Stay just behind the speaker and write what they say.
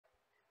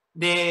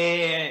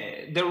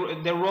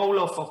The role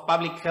of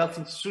public health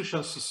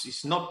institutions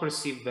is not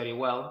perceived very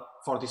well.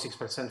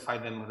 46%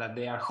 find them that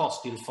they are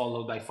hostile,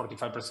 followed by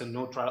 45%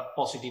 neutral,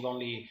 positive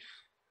only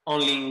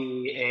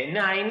 9.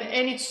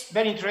 And it's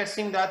very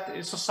interesting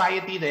that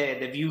society,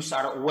 the views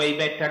are way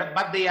better,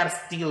 but they are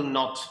still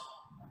not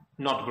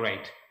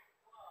great.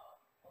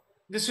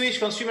 The Swedish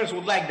consumers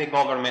would like the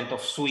government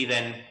of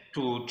Sweden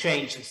to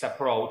change its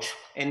approach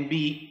and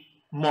be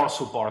more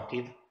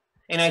supportive.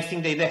 And I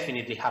think they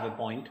definitely have a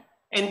point.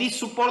 And this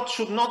support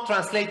should not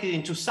translate it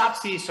into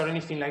subsidies or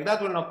anything like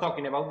that. We're not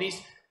talking about this.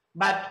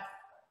 But,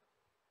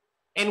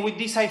 and with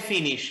this I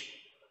finish.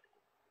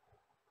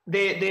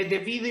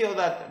 The video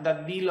that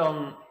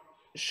Dylan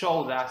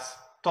showed us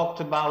talked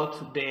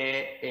about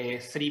the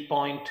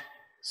 3-point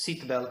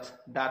seatbelt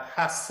that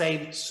has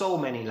saved so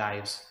many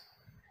lives.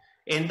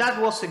 And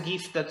that was a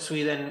gift that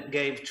Sweden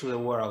gave to the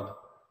world.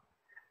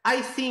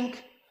 I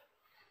think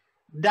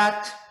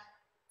that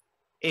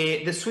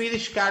the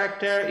Swedish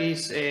character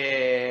is,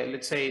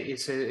 let's say,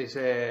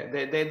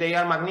 they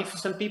are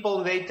magnificent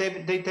people. They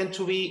tend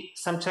to be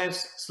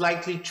sometimes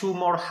slightly too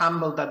more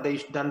humble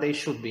than they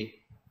should be.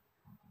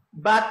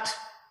 But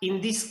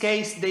in this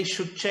case, they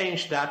should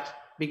change that,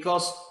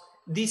 because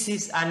this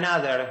is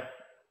another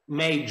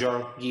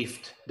major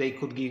gift they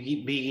could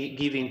be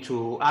giving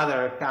to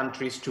other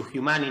countries, to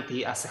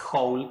humanity as a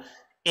whole.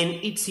 And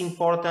it's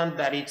important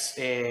that it's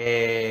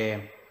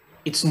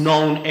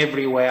known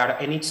everywhere,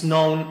 and it's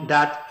known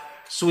that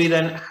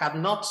Sweden had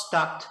not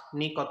stopped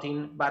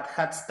nicotine, but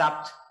had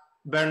stopped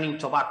burning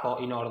tobacco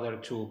in order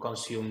to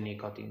consume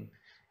nicotine.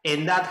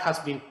 And that has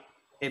been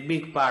a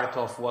big part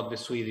of what the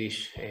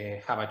Swedish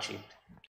have achieved.